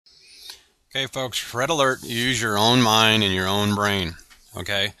Okay, folks, red alert, use your own mind and your own brain,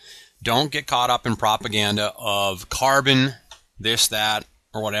 okay? Don't get caught up in propaganda of carbon, this, that,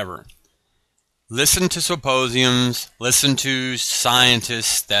 or whatever. Listen to symposiums, listen to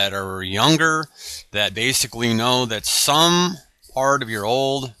scientists that are younger, that basically know that some part of your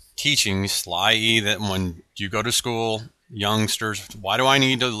old teachings, i.e. that when you go to school, youngsters, why do I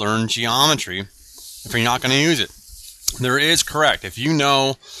need to learn geometry if you're not going to use it? There is correct. If you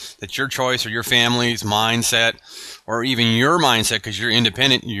know that your choice or your family's mindset or even your mindset, because you're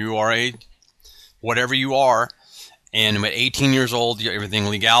independent, you are a whatever you are, and at 18 years old, everything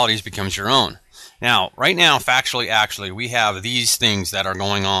legalities becomes your own. Now, right now, factually, actually, we have these things that are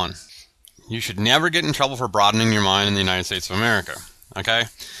going on. You should never get in trouble for broadening your mind in the United States of America, okay?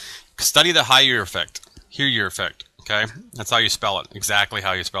 Study the higher effect, here effect, okay? That's how you spell it, exactly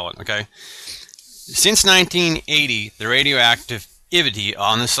how you spell it, okay? Since 1980, the radioactivity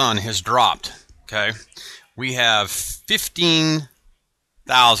on the sun has dropped, okay? We have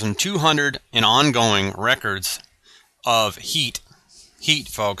 15,200 and ongoing records of heat,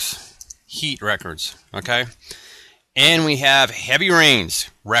 folks, heat records, okay? And we have heavy rains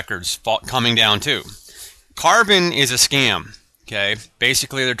records coming down too. Carbon is a scam, okay?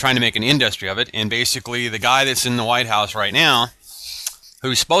 Basically, they're trying to make an industry of it, and basically the guy that's in the White House right now,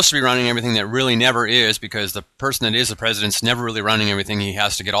 who's supposed to be running everything that really never is, because the person that is the president's never really running everything. He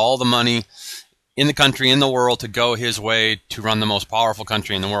has to get all the money in the country, in the world, to go his way to run the most powerful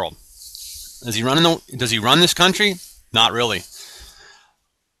country in the world. Does he run this country? Not really.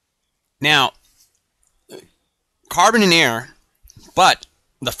 Now, carbon and air, but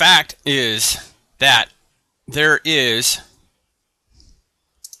the fact is that there is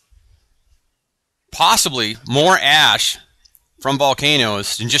possibly more ash from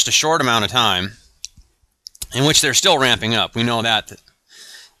volcanoes in just a short amount of time, in which they're still ramping up. We know that.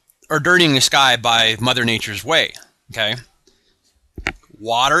 Or dirtying the sky by Mother Nature's way, okay?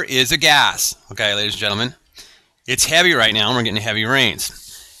 Water is a gas, okay, ladies and gentlemen. It's heavy right now, and we're getting heavy rains.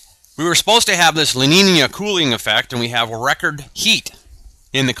 We were supposed to have this La Nina cooling effect, and we have record heat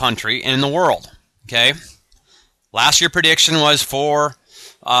in the country and in the world, okay? Last year's prediction was for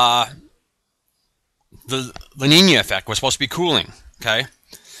the La Nina effect was supposed to be cooling, okay?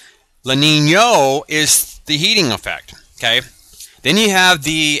 La Nino is the heating effect, okay? Then you have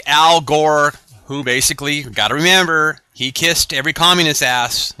the Al Gore, who basically, got to remember, he kissed every communist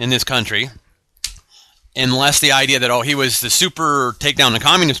ass in this country, unless the idea that, oh, he was the super take down the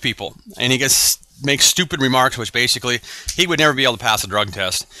communist people, and he makes stupid remarks, which basically, he would never be able to pass a drug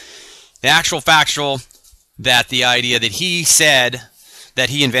test. The actual factual, that the idea that he said that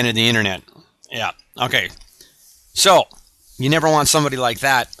he invented the internet. Yeah. Okay, so you never want somebody like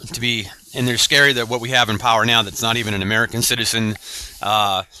that to be, and they're scary that what we have in power now that's not even an American citizen,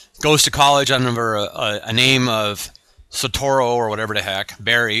 goes to college under a name of Sotoro or whatever the heck,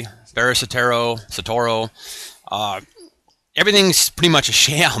 Barry Sotoro. Everything's pretty much a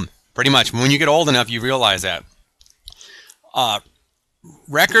sham, pretty much. When you get old enough, you realize that.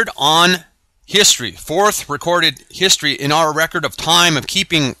 Record on history, fourth recorded history in our record of time of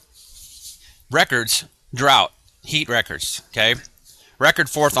keeping records, drought, heat records, okay? Record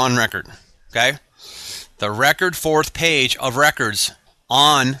fourth on record, okay? The record fourth page of records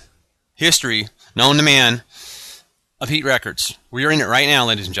on history, known to man, of heat records. We are in it right now,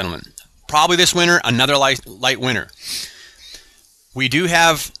 ladies and gentlemen. Probably this winter, another light winter. We do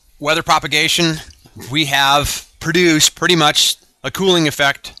have weather propagation. We have produced pretty much a cooling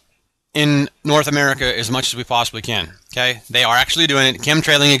effect in North America as much as we possibly can. Okay, they are actually doing it.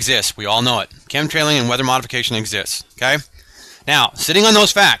 Chemtrailing exists. We all know it. Chemtrailing and weather modification exists. Okay, now sitting on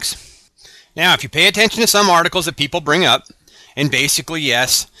those facts. Now, if you pay attention to some articles that people bring up, and basically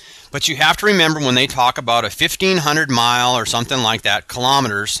yes, but you have to remember when they talk about a 1,500 mile or something like that,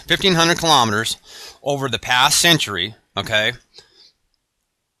 kilometers, 1,500 kilometers over the past century. Okay,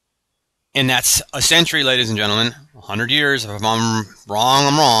 and that's a century, ladies and gentlemen. 100 years. If I'm wrong,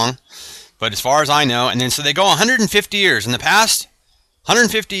 I'm wrong. But as far as I know, and then so they go 150 years. In the past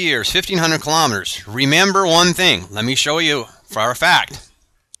 150 years, 1,500 kilometers. Remember one thing. Let me show you for a fact.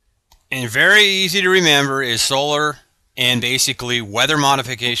 And very easy to remember is solar and basically weather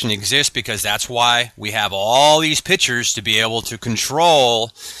modification exists, because that's why we have all these pictures to be able to control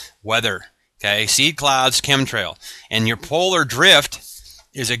weather. Okay, seed clouds, chemtrail. And your polar drift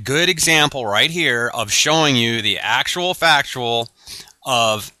is a good example right here of showing you the actual factual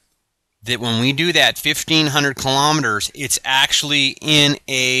of that when we do that 1,500 kilometers, it's actually in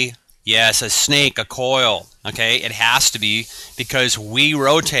a snake, a coil, okay? It has to be, because we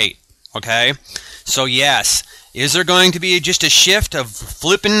rotate, okay? So yes, is there going to be just a shift of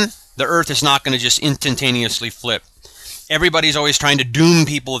flipping The Earth is not going to just instantaneously flip. Everybody's always trying to doom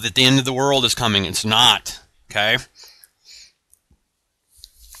people that the end of the world is coming. It's not. Okay?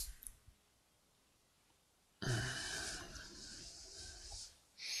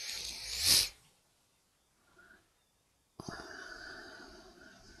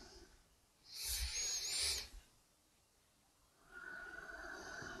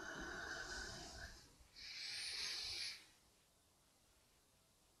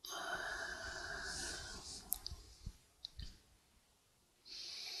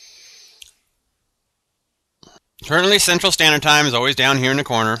 Currently, Central Standard Time is always down here in the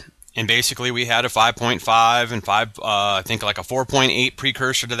corner. And basically, we had a 5.5 and I think like a 4.8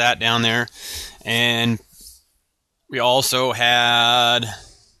 precursor to that down there. And we also had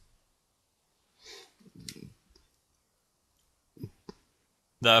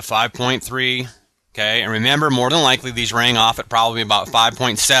the 5.3. Okay, and remember, more than likely, these rang off at probably about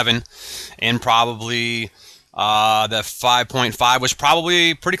 5.7. And probably the 5.5 was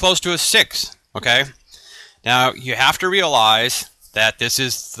probably pretty close to a 6. Okay, now you have to realize that this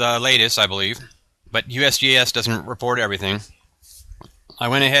is the latest, I believe, but USGS doesn't report everything. I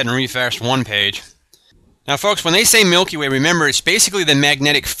went ahead and refreshed one page. Now, folks, when they say Milky Way, remember, it's basically the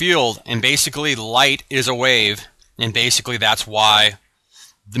magnetic field, and basically light is a wave, and basically that's why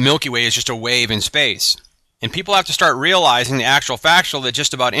the Milky Way is just a wave in space. And people have to start realizing the actual factual that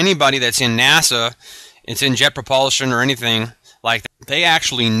just about anybody that's in NASA, it's in jet propulsion or anything like that, they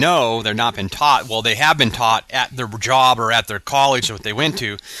actually know, they're not been taught, well, they have been taught at their job or at their college that they went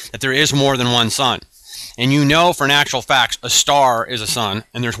to, that there is more than one sun. And you know for an actual fact, a star is a sun,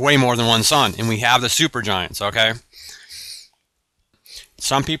 and there's way more than one sun, and we have the supergiants, okay?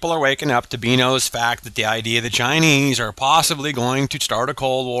 Some people are waking up to Beano's fact that the idea the Chinese are possibly going to start a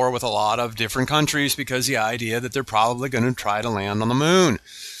Cold War with a lot of different countries because the idea that they're probably going to try to land on the moon.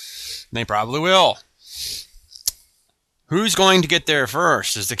 They probably will. Who's going to get there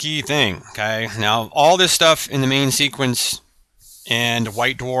first is the key thing, okay? Now, all this stuff in the main sequence and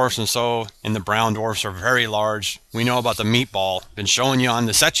white dwarfs and the brown dwarfs are very large. We know about the meatball. Been showing you on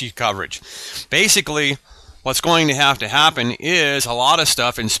the Sechi coverage. Basically, what's going to have to happen is a lot of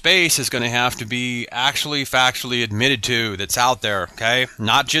stuff in space is going to have to be actually factually admitted to that's out there, okay?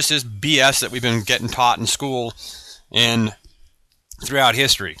 Not just this BS that we've been getting taught in school and throughout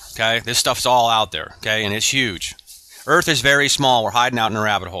history, okay? This stuff's all out there, okay? And it's huge. Earth is very small. We're hiding out in a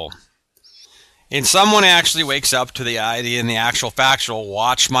rabbit hole. And someone actually wakes up to the idea and the actual factual.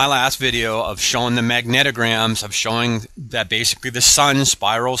 Watch my last video of showing the magnetograms of showing that basically the sun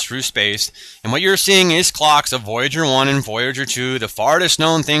spirals through space. And what you're seeing is clocks of Voyager 1 and Voyager 2, the farthest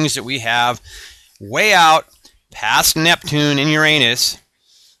known things that we have way out past Neptune and Uranus.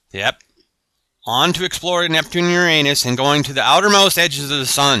 Yep. On to explore Neptune and Uranus and going to the outermost edges of the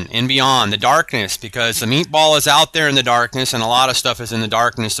sun and beyond, the darkness, because the meatball is out there in the darkness and a lot of stuff is in the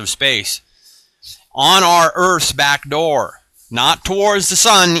darkness of space. On our Earth's back door, not towards the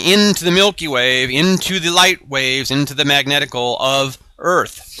sun, into the Milky Way, into the light waves, into the magnetical of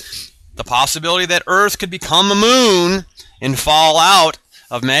Earth. The possibility that Earth could become a moon and fall out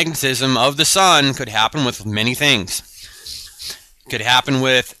of magnetism of the sun could happen with many things. Could happen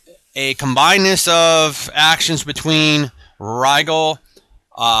with a combinedness of actions between Rigel,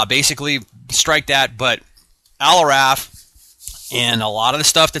 basically strike that, but Alaraf, and a lot of the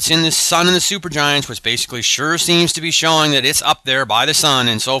stuff that's in the sun and the supergiants, which basically sure seems to be showing that it's up there by the sun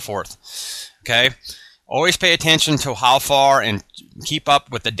and so forth. Okay? Always pay attention to how far and keep up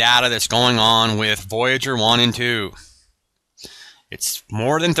with the data that's going on with Voyager 1 and 2. It's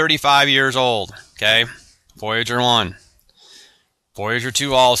more than 35 years old. Okay? Voyager 1. Voyager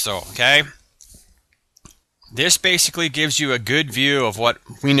 2 also, okay? This basically gives you a good view of what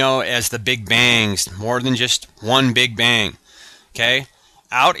we know as the Big Bangs, more than just one Big Bang, okay?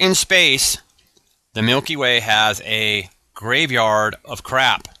 Out in space, the Milky Way has a graveyard of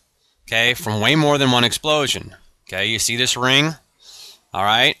crap, okay, from way more than one explosion, okay? You see this ring, all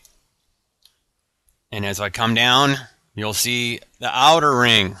right? And as I come down, you'll see the outer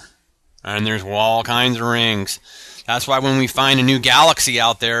ring, and there's all kinds of rings. That's why when we find a new galaxy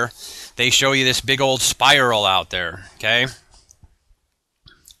out there, they show you this big old spiral out there, okay?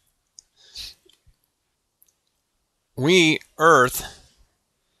 We, Earth,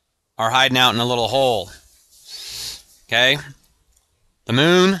 are hiding out in a little hole, okay? The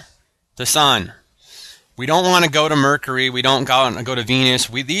moon, the sun. We don't want to go to Mercury. We don't want to go to Venus.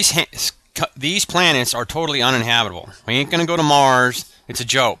 These planets are totally uninhabitable. We ain't going to go to Mars. It's a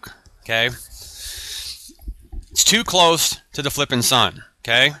joke, okay? It's too close to the flipping sun,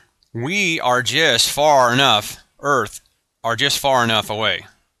 okay? We are just far enough, Earth, are just far enough away,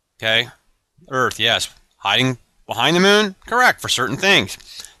 Okay? Earth, yes. Hiding behind the moon? Correct, for certain things.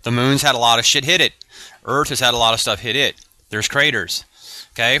 The moon's had a lot of shit hit it. Earth has had a lot of stuff hit it. There's craters.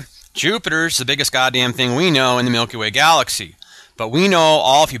 Okay? Jupiter's the biggest goddamn thing we know in the Milky Way galaxy. But we know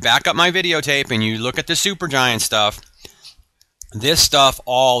all, if you back up my videotape and you look at the supergiant stuff, this stuff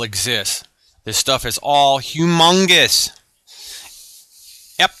all exists. This stuff is all humongous.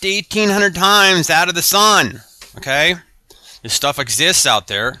 Up to 1,800 times that of the sun. Okay? This stuff exists out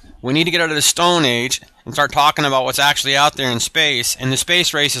there. We need to get out of the Stone Age and start talking about what's actually out there in space. And the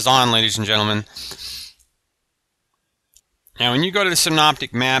space race is on, ladies and gentlemen. Now, when you go to the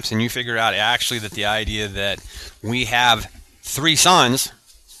synoptic maps and you figure out actually that the idea that we have 3 suns,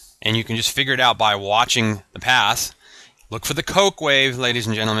 and you can just figure it out by watching the path, look for the Koch wave, ladies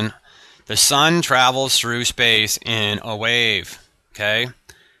and gentlemen. The sun travels through space in a wave. Okay?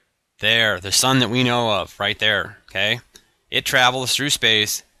 There, the sun that we know of, right there. Okay? It travels through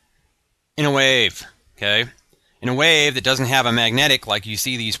space in a wave. Okay? In a wave that doesn't have a magnetic like you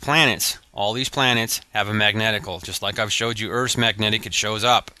see these planets. All these planets have a magnetical. Just like I've showed you Earth's magnetic, it shows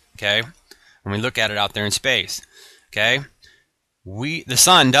up. Okay? When we look at it out there in space. Okay? The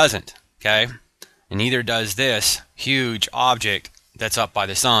sun doesn't. Okay? And neither does this huge object that's up by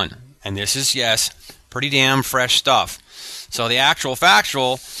the sun. And this is, yes, pretty damn fresh stuff. So the actual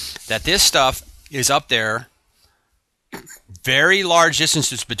factual that this stuff is up there, very large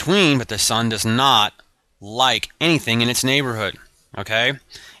distances between, but the sun does not like anything in its neighborhood. Okay?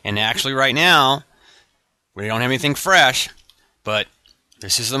 And actually right now, we don't have anything fresh, but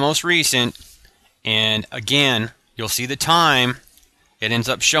this is the most recent. And again, you'll see the time it ends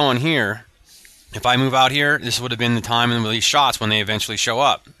up showing here. If I move out here, this would have been the time in these shots when they eventually show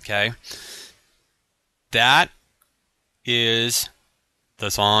up. Okay? That is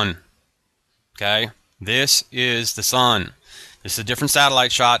the sun. Okay? This is the sun. This is a different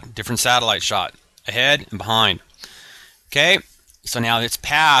satellite shot, ahead and behind. Okay? So now its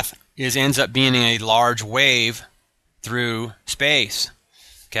path ends up being a large wave through space.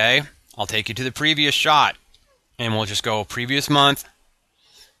 Okay? I'll take you to the previous shot, and we'll just go previous month,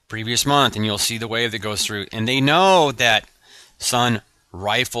 and you'll see the wave that goes through. And they know that sun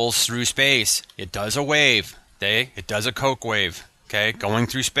rifles through space. It does a wave. It does a Koch wave. Okay? Going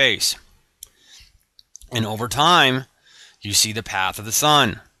through space. And over time, you see the path of the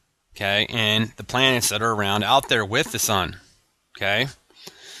sun. Okay? And the planets that are around out there with the sun. Okay?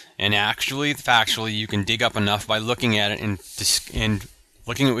 And actually, factually, you can dig up enough by looking at it and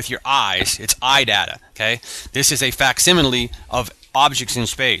looking at it with your eyes. It's eye data. Okay? This is a facsimile of objects in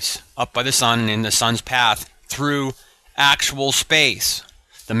space, up by the sun and in the sun's path through actual space.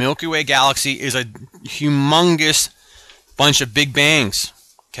 The Milky Way galaxy is a humongous bunch of big bangs.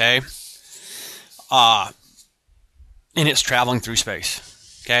 Okay? And it's traveling through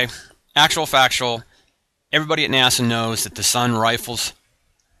space. Okay? Actual factual. Everybody at NASA knows that the sun rifles,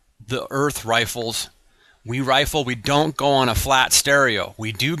 the Earth rifles. We rifle, we don't go on a flat stereo.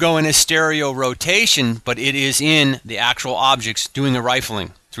 We do go in a stereo rotation, but it is in the actual objects doing the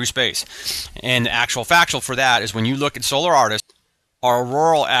rifling through space. And the actual factual for that is when you look at Solar Artist, our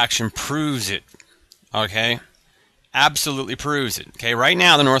auroral action proves it. Okay? Absolutely proves it. Okay? Right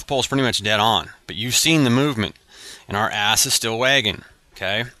now, the North Pole is pretty much dead on, but you've seen the movement, and our ass is still wagging.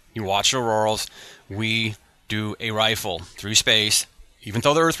 Okay? You watch auroras, we do a rifle through space. Even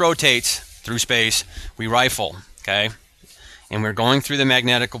though the Earth rotates through space, we rifle, okay? And we're going through the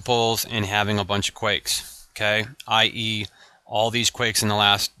magnetical poles and having a bunch of quakes, okay? I.e., all these quakes in the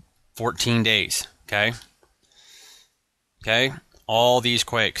last 14 days, okay? Okay? All these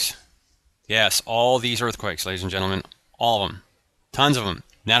quakes. Yes, all these earthquakes, ladies and gentlemen. All of them. Tons of them.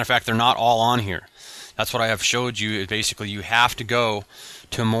 Matter of fact, they're not all on here. That's what I have showed you. Is basically, you have to go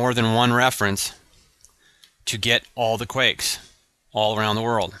to more than one reference to get all the quakes all around the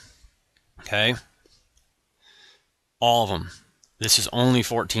world. Okay? All of them. This is only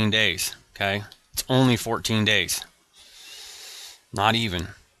 14 days. Okay? It's only 14 days. Not even.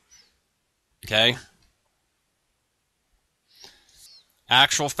 Okay?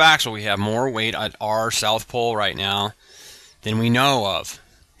 Actual factual, we have more weight at our South Pole right now than we know of.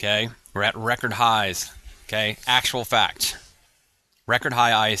 Okay? We're at record highs. Okay? Actual facts. Record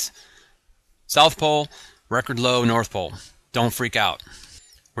high ice. South Pole, record low North Pole. Don't freak out.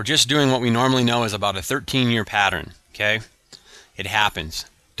 We're just doing what we normally know is about a 13-year pattern. Okay? It happens.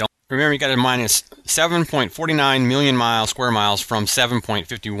 Don't remember, you got to minus 7.49 million square miles from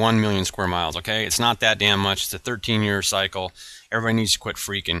 7.51 million square miles. Okay? It's not that damn much. It's a 13-year cycle. Everybody needs to quit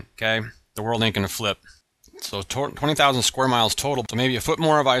freaking. Okay? The world ain't going to flip. So 20,000 square miles total. So maybe a foot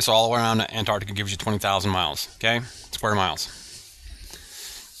more of ice all around Antarctica gives you 20,000 miles. Okay? Square miles.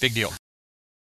 Big deal.